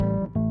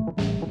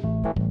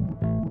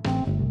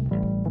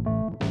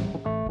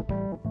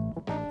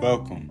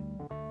Welcome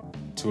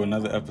to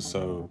another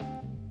episode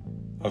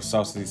of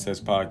Saucy Says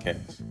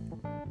Podcast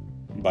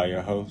by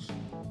your host,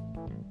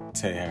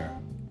 Tahara.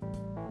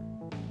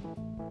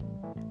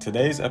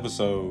 Today's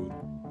episode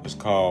is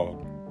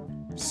called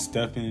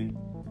Stepping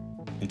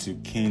into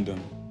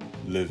Kingdom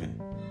Living.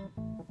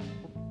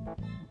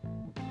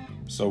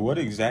 So what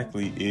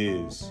exactly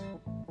is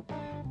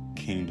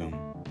kingdom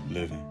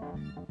living?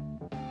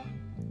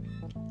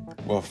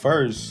 Well,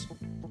 first,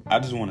 I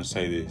just want to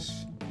say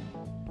this.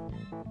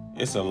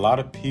 It's a lot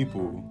of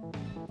people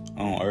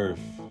on earth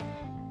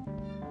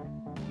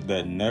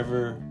that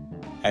never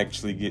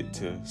actually get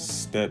to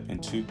step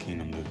into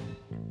kingdom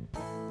living.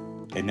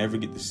 They never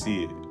get to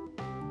see it.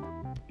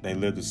 They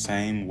live the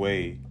same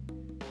way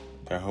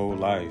their whole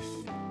life,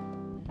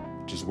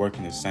 just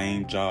working the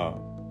same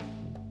job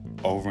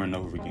over and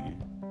over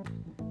again.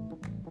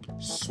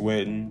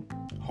 Sweating,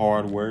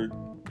 hard work,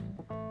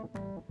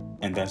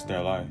 and that's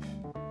their life.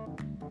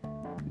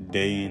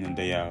 Day in and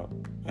day out,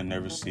 and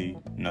never see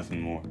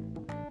nothing more.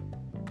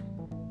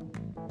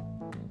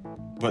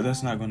 But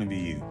that's not going to be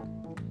you.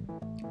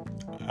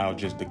 I'll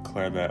just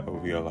declare that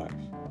over your life.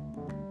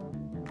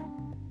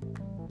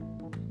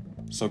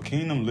 So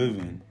kingdom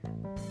living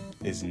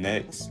is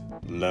next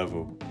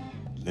level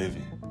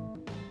living.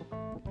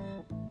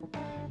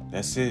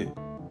 That's it.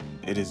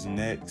 It is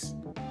next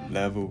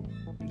level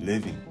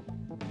living.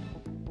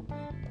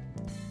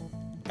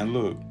 And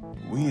look,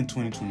 we in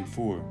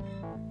 2024.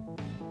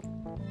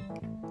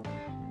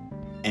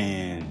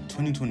 And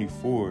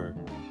 2024,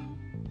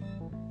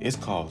 it's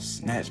called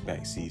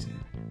snatchback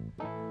season.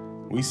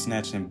 We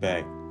snatching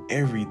back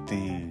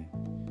everything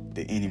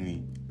the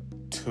enemy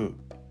took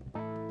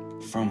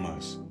from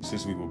us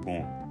since we were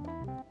born.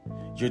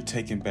 You're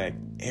taking back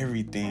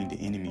everything the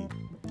enemy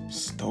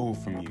stole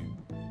from you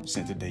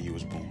since the day you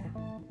was born.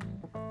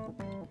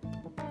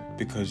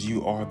 Because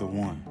you are the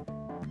one.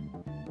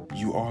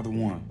 You are the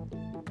one.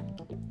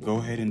 Go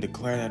ahead and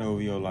declare that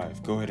over your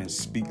life. Go ahead and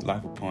speak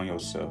life upon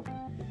yourself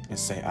and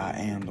say, I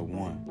am the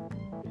one.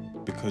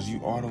 Because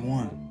you are the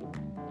one.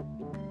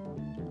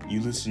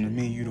 You listen to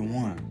me, you the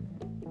one.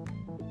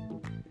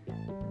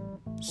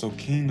 So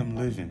kingdom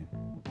living.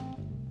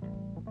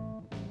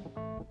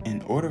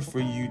 In order for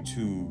you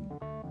to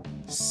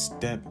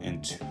step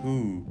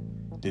into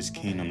this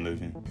kingdom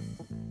living,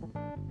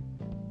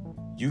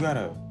 you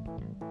gotta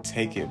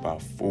take it by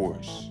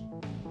force.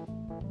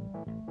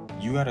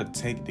 You gotta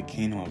take the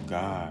kingdom of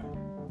God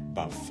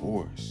by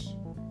force.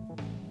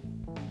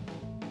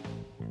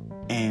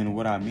 And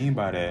what I mean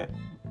by that,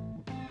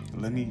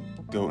 let me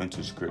go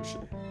into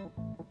scripture.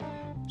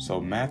 So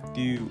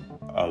Matthew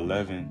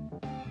 11,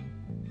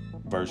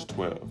 verse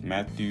 12.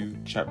 Matthew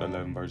chapter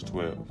 11, verse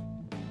 12.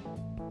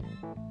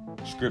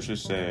 Scripture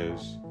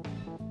says,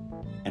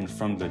 and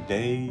from the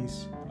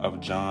days of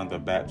John the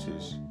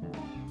Baptist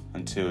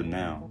until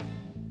now,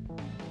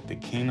 the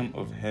kingdom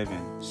of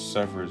heaven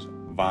suffers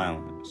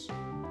violence,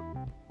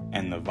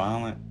 and the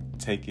violent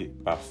take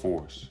it by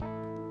force.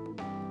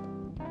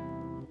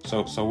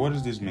 So what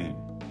does this mean?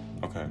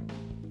 Okay.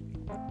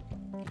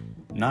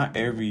 Not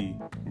every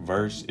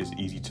verse is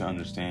easy to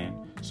understand,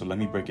 so let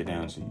me break it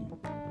down to you.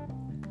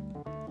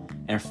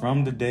 And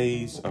from the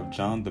days of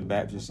John the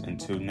Baptist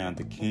until now,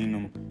 the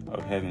kingdom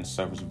of heaven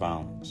suffers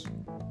violence.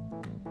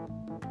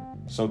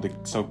 So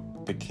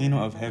the kingdom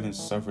of heaven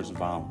suffers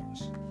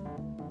violence.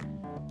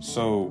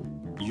 So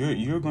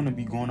you're going to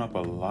be going up a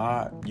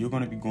lot. You're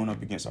going to be going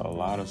up against a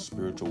lot of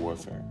spiritual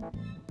warfare.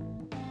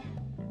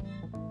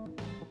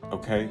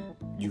 Okay?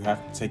 You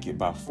have to take it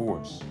by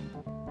force.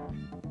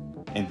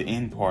 And the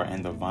end part,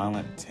 and the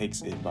violent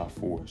takes it by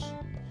force.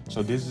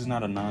 So this is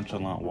not a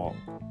nonchalant walk.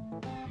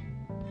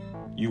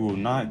 You will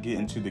not get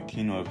into the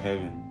kingdom of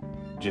heaven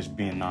just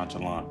being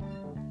nonchalant.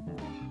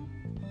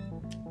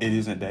 It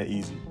isn't that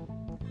easy.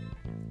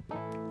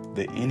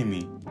 The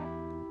enemy,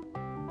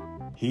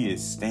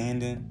 he's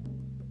standing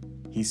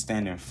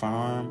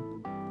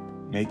firm,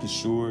 making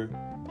sure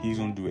he's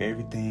going to do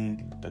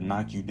everything to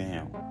knock you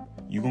down.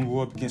 You're going to go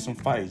up against some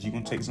fights. You're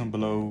going to take some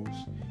blows.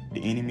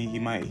 The enemy, he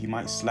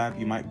might slap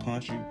you, might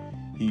punch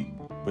you,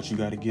 but you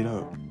got to get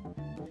up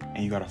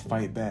and you got to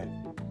fight back.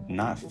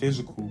 Not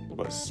physical,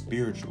 but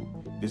spiritual.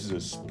 This is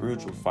a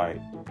spiritual fight,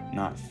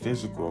 not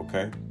physical,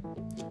 okay?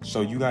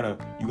 So you got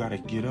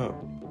to get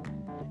up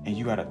and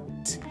you got to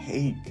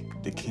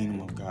take the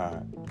kingdom of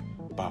God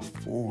by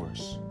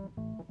force.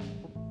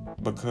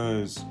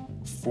 Because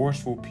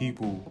forceful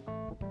people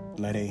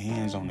lay their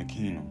hands on the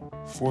kingdom.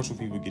 Forceful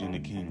people get in the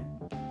kingdom.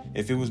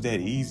 If it was that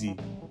easy,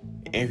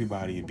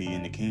 everybody would be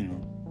in the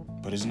kingdom.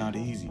 But it's not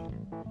easy.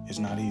 It's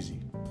not easy.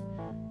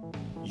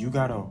 You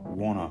gotta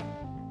wanna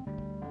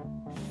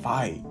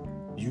fight.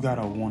 You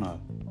gotta wanna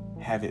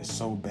have it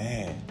so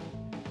bad.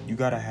 You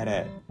gotta have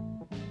that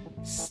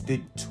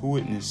stick to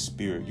itness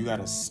spirit. You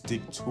gotta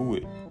stick to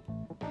it.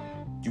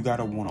 You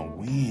gotta wanna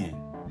win.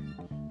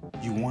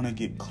 You wanna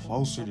get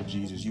closer to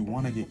Jesus. You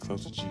wanna get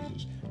close to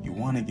Jesus. You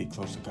wanna get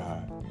close to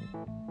God.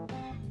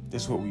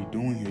 That's what we're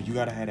doing here. You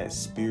got to have that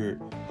spirit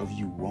of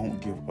you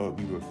won't give up.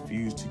 You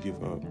refuse to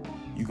give up.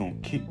 You're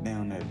going to kick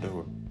down that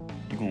door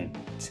You're going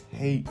to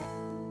take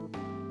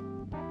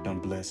them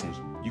blessings.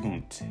 You're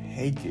going to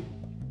take it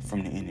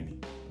from the enemy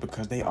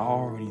because they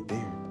already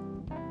there.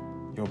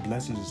 Your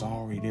blessings is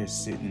already there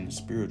sitting in the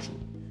spiritual.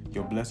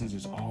 Your blessings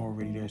is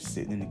already there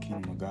sitting in the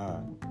kingdom of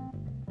God.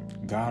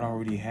 God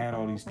already had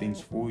all these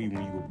things for you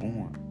when you were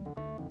born.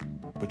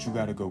 But you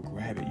got to go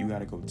grab it. You got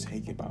to go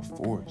take it by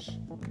force.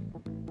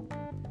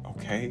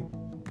 Okay?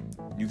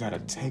 You got to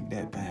take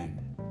that thing.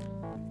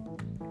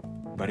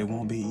 But it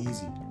won't be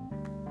easy.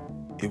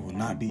 It will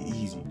not be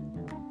easy.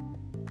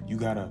 You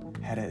got to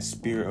have that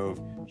spirit of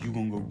you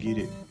going to go get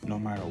it no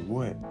matter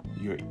what.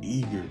 You're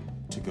eager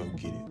to go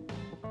get it.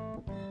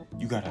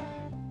 You got to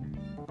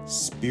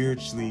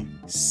spiritually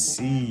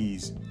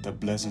seize the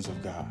blessings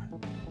of God.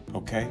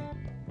 Okay?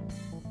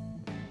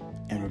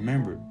 And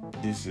remember,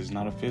 this is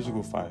not a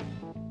physical fight.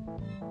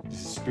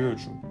 This is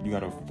spiritual. You got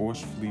to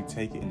forcefully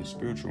take it in the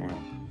spiritual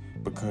realm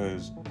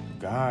because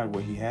God,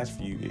 what he has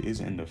for you, it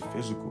isn't in the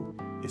physical.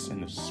 It's in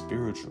the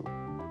spiritual.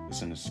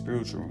 It's in the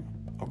spiritual realm.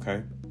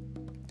 Okay?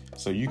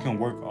 So you can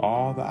work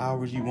all the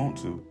hours you want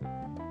to.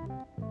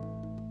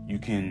 You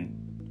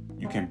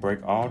can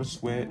break all the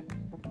sweat,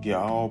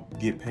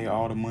 get paid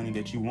all the money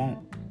that you want.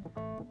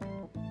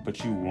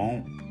 But you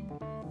won't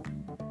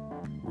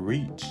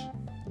reach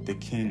the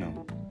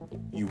kingdom.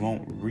 You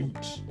won't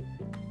reach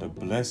the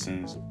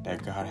blessings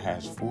that God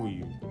has for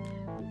you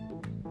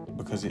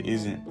because it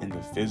isn't in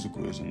the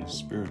physical, it's in the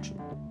spiritual.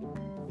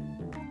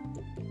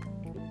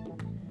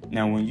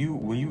 Now, when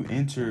you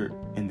enter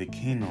in the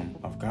kingdom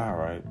of God,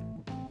 right,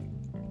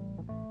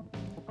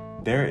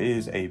 there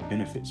is a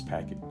benefits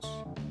package.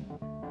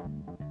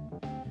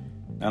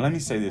 Now, let me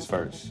say this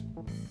first.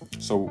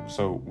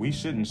 So we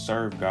shouldn't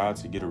serve God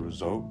to get a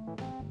result.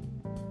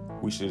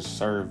 We should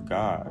serve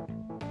God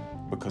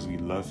because we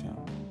love him.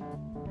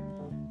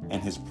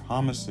 And his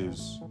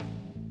promises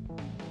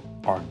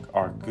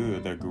are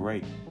good. They're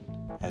great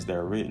as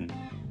they're written.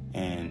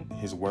 And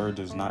his word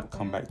does not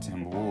come back to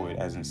him void,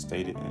 as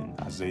stated in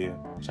Isaiah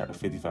chapter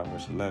 55,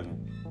 verse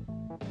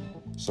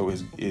 11. So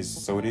it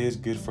is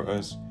good for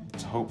us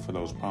to hope for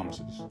those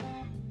promises.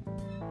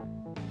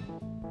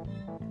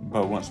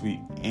 But once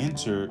we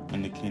enter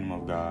in the kingdom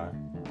of God,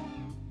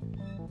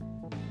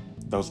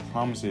 those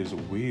promises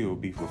will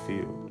be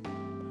fulfilled.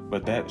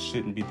 But that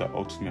shouldn't be the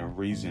ultimate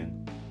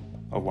reason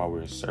of why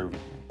we're serving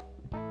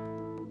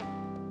him.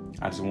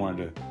 I just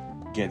wanted to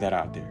get that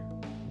out there.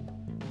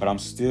 But I'm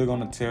still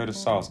going to tell the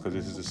sauce because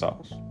this is the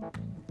sauce.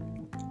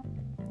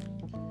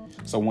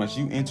 So once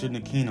you enter in the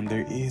kingdom,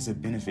 there is a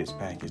benefits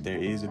package. There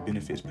is a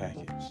benefits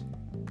package.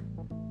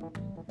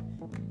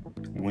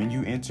 When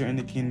you enter in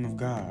the kingdom of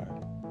God,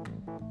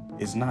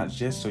 it's not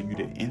just so you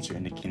to enter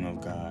in the kingdom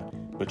of God,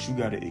 but you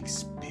got to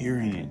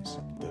experience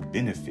the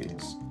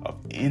benefits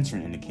of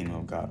entering in the kingdom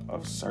of God,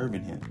 of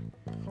serving him,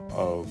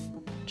 of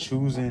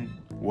choosing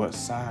what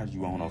side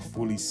you on, of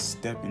fully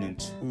stepping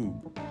into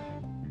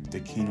the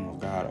kingdom of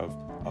God,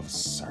 of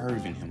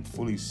serving him,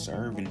 fully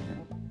serving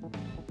him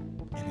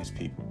and his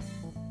people.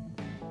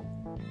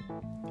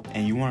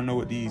 And you want to know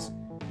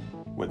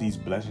what these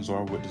blessings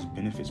are, what this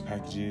benefits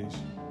package is?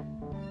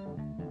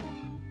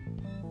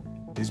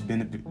 This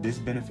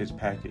benefits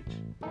package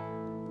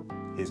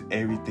is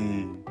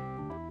everything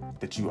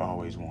that you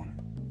always wanted.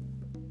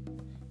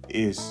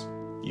 It's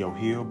your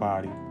healed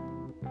body.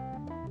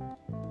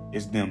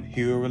 It's them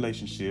healed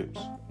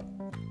relationships.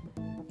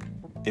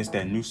 It's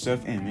that new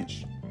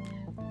self-image.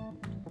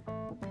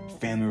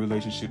 Family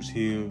relationships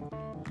healed.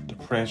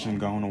 Depression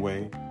gone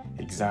away.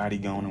 Anxiety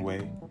gone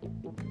away.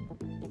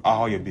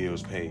 All your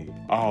bills paid.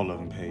 All of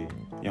them paid.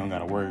 You don't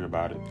gotta worry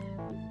about it.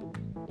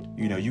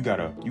 You know, you got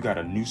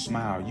a new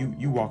smile.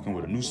 You walking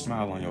with a new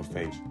smile on your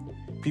face.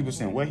 People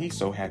saying, what he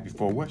so happy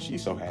for? What she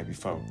so happy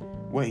for?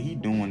 What he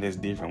doing that's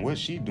different? What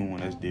she doing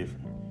that's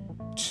different?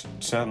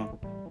 Tell him,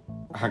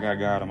 I got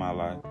God in my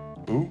life.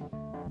 Ooh.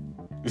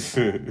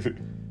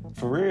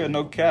 For real,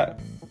 no cap.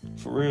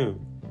 For real.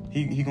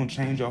 He gonna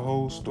change your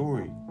whole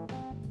story.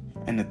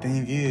 And the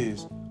thing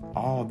is,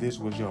 all this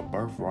was your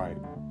birthright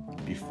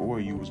before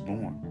you was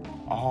born.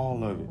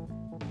 All of it.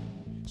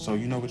 So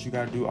you know what you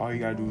gotta do? All you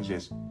gotta do is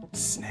just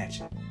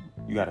snatch it.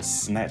 You gotta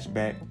snatch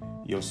back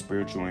your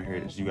spiritual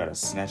inheritance. You gotta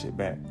snatch it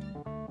back.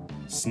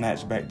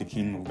 Snatch back the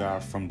kingdom of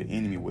God from the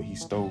enemy, what he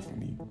stole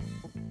from you.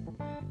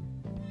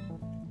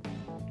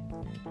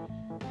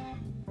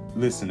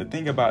 Listen, the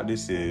thing about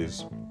this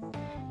is,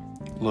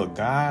 look,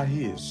 God,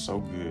 he is so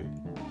good.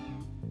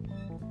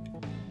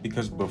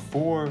 Because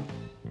before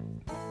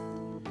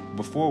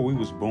we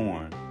was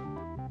born,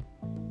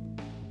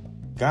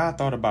 God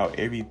thought about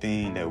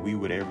everything that we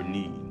would ever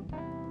need.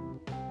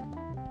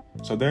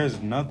 So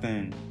there's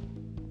nothing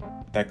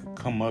that could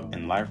come up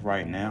in life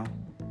right now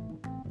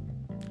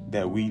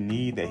that we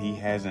need that he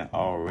hasn't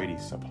already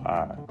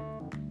supplied.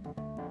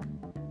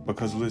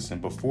 Because listen,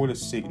 before the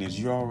sickness,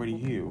 you're already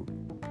healed.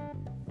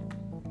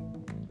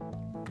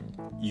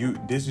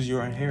 This is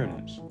your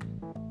inheritance.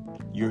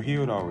 You're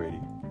healed already.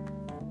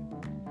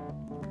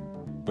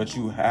 But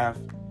you have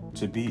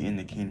to be in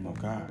the kingdom of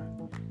God.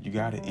 You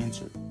got to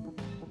enter.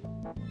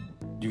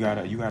 You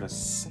gotta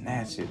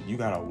snatch it. You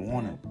gotta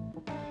want it.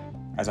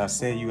 As I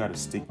said, you gotta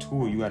stick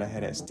to it. You gotta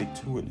have that stick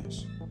to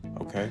itness.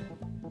 Okay?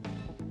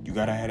 You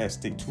gotta have that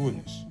stick to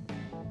itness.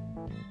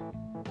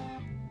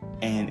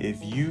 And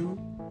if you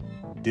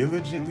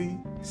diligently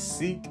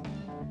seek,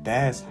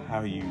 that's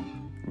how you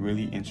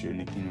really enter in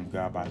the kingdom of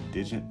God,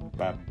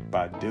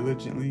 by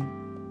diligently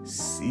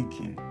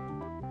seeking.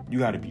 You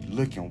got to be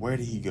looking. Where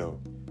did he go?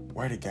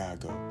 Where did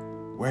God go?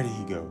 Where did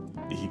he go?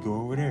 Did he go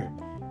over there?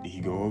 Did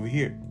he go over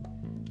here?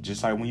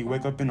 Just like when you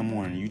wake up in the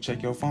morning, you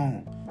check your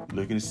phone,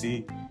 looking to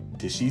see,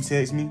 did she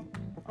text me?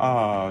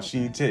 She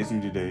ain't text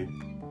me today.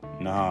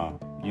 Nah,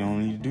 you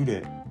don't need to do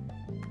that.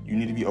 You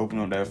need to be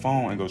opening up that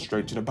phone and go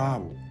straight to the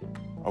Bible.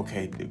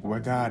 Okay, where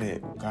God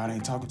at? God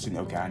ain't talking to me.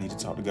 Okay, I need to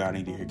talk to God. I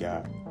need to hear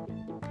God.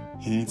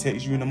 He ain't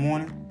text you in the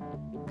morning.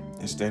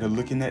 Instead of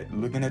looking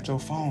at your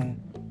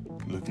phone,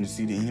 looking to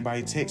see, did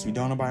anybody text me?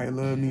 Don't nobody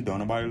love me? Don't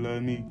nobody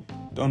love me?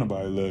 Don't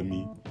nobody love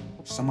me?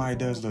 Somebody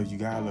does love you.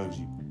 God loves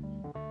you.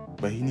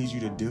 But he needs you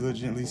to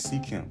diligently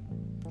seek him.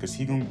 Because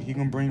he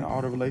gonna bring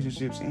all the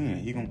relationships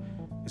in.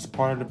 It's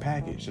part of the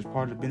package. It's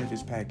part of the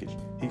benefits package.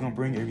 He gonna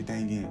bring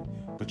everything in.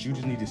 But you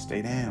just need to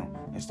stay down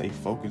and stay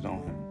focused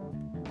on him.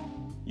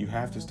 You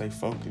have to stay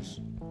focused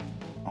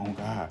on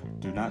God.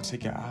 Do not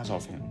take your eyes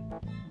off him.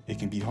 It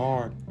can be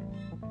hard,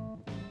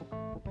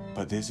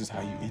 but this is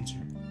how you enter.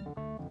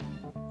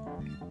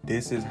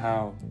 This is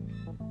how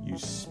you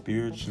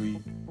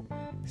spiritually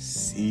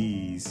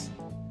seize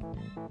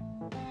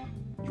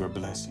your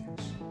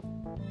blessings.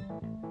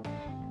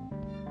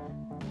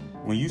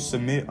 When you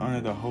submit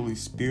under the Holy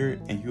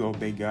Spirit and you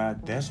obey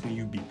God, that's when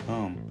you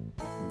become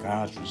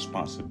God's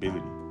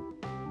responsibility.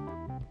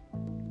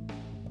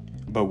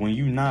 But when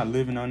you're not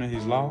living under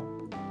his law,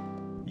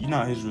 you're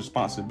not his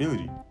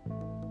responsibility.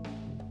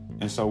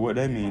 And so what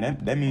that means?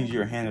 That means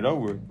you're handed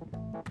over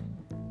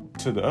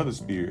to the other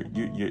spirit.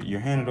 You're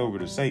handed over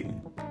to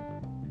Satan.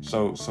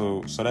 So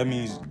that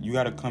means you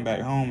got to come back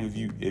home if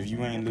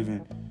you ain't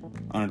living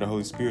under the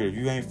Holy Spirit. If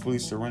you ain't fully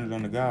surrendered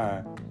unto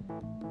God,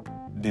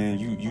 then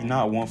you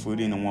not 1 foot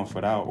in and 1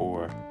 foot out,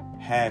 or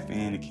half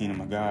in the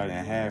kingdom of God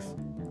and half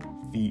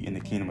feet in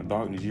the kingdom of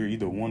darkness. You're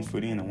either 1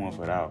 foot in and 1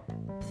 foot out.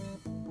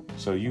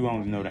 So you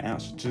only know the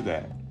answer to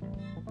that.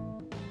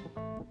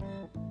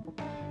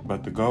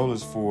 But the goal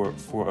is for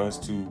us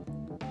to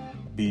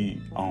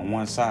be on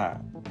one side.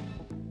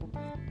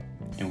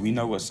 And we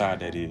know what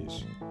side that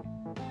is.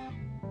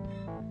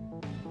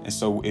 And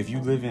so if you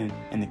live in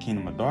the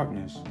kingdom of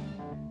darkness,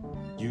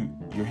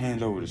 your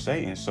hands over to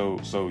Satan.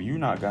 So you're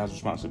not God's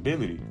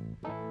responsibility.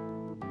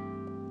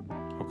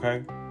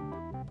 Okay?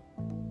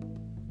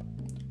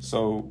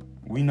 So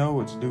we know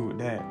what to do with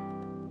that.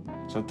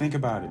 So think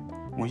about it.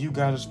 When you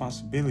God's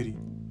responsibility,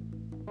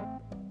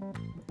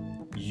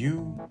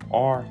 you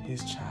are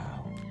his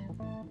child.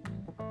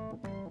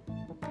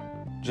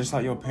 Just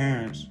like your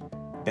parents,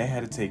 they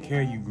had to take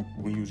care of you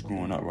when you was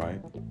growing up,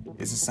 right?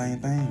 It's the same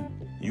thing.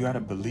 You got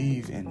to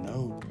believe and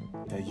know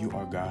that you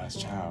are God's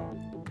child.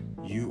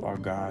 You are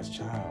God's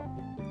child.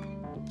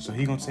 So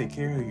he going to take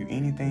care of you.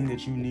 Anything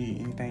that you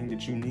need,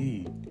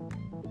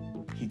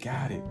 he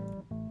got it.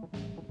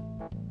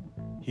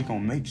 He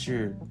going to make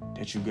sure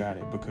that you got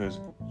it because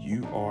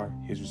you are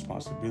his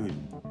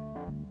responsibility.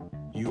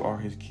 You are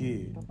his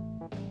kid.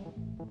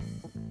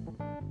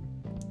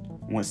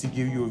 Once he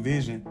give you a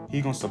vision,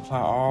 he going to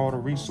supply all the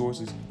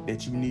resources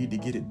that you need to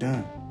get it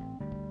done.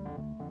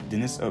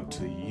 Then it's up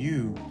to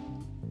you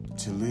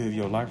to live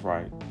your life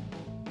right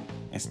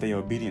and stay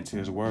obedient to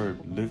his word,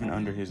 living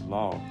under his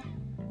law,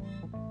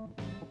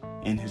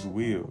 in his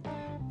will.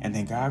 And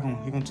then God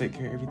he gonna take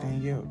care of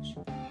everything else.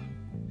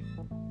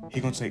 He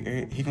gonna take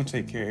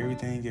care of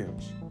everything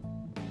else.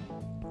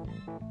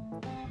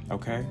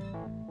 Okay?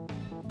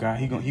 God,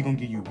 he gonna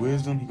give you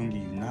wisdom, he gonna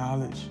give you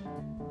knowledge.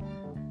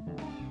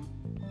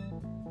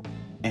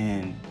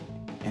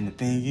 And the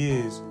thing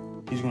is,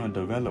 he's gonna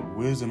develop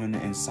wisdom in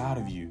the inside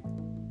of you.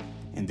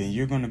 And then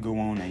you're gonna go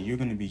on and you're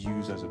gonna be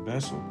used as a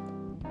vessel.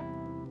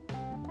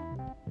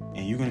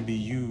 And you're going to be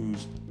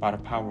used by the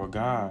power of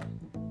God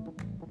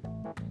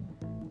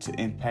to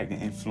impact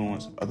and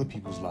influence other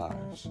people's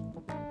lives.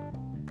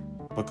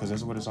 Because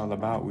that's what it's all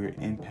about. We're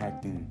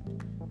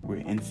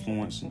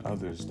influencing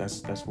others.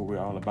 That's what we're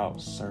all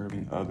about,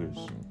 serving others.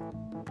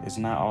 It's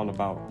not all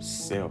about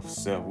self.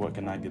 What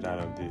can I get out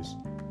of this?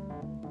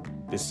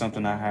 It's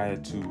something I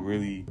had to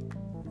really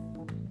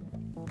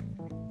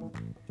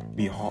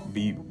be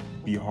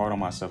hard on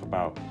myself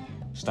about.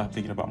 Stop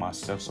thinking about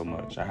myself so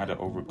much. I had to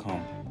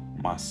overcome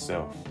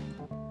myself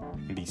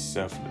and be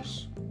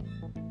selfless.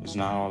 It's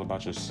not all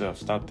about yourself.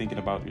 Stop thinking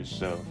about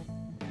yourself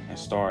and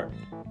start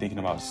thinking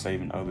about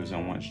saving others.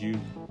 And once you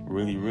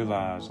really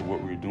realize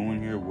what we're doing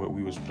here, what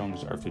we was put on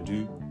this earth to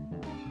do,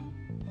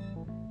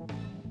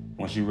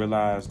 once you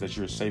realize that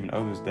you're saving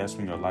others, that's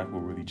when your life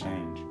will really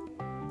change.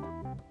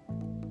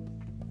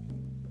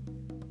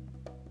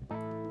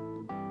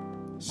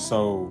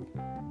 So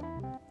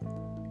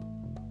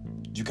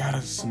you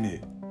gotta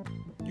submit.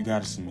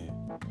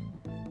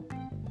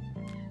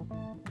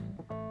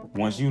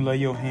 Once you lay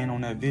your hand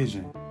on that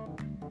vision,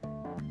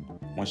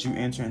 Once you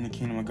enter in the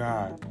kingdom of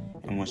God,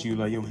 and once you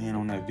lay your hand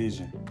on that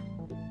vision,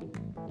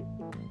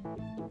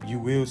 you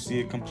will see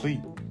it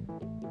complete.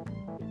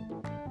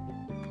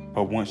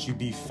 But once you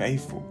be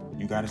faithful,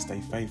 you got to stay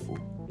faithful.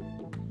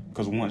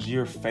 Because once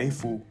you're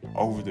faithful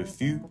over the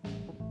few,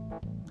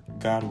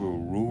 God will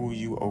rule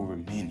you over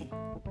many.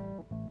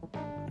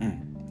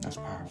 That's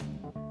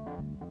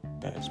powerful.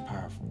 That is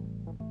powerful.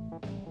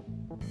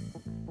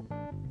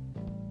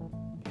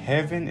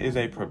 Heaven is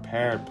a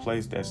prepared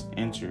place that's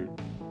entered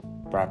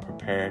by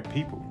prepared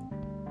people.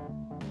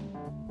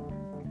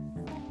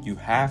 You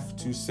have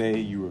to say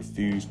you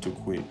refuse to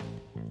quit.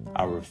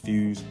 I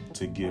refuse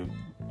to give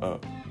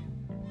up.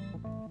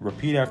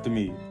 Repeat after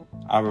me.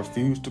 I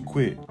refuse to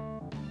quit.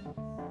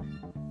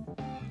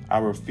 I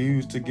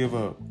refuse to give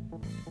up.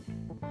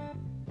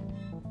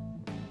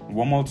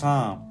 One more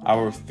time. I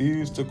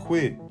refuse to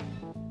quit.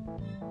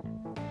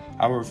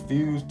 I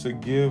refuse to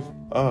give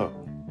up.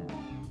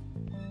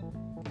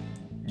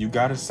 You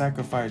gotta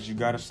sacrifice. You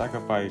gotta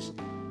sacrifice.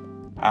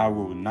 I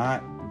will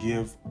not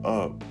give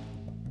up.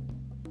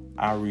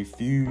 I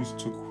refuse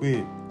to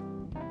quit.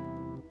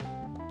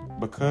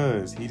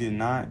 Because he did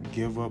not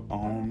give up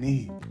on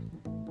me.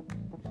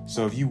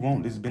 So if you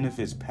want this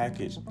benefits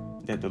package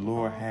that the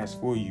Lord has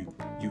for you,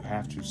 you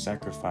have to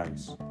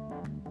sacrifice.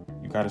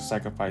 You got to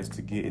sacrifice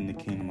to get in the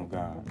kingdom of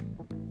God.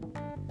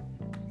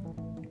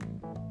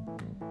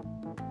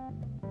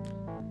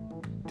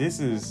 This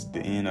is the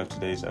end of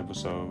today's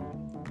episode.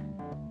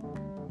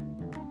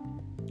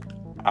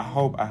 I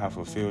hope I have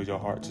fulfilled your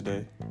heart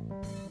today.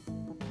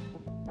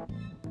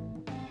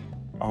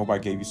 I hope I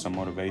gave you some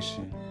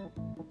motivation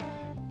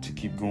to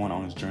keep going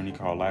on this journey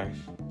called life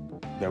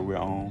that we're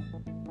on.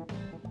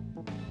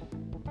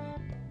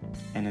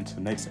 And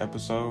until next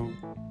episode,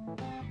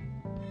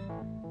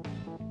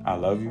 I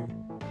love you.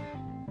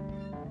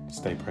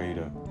 Stay prayed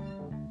up.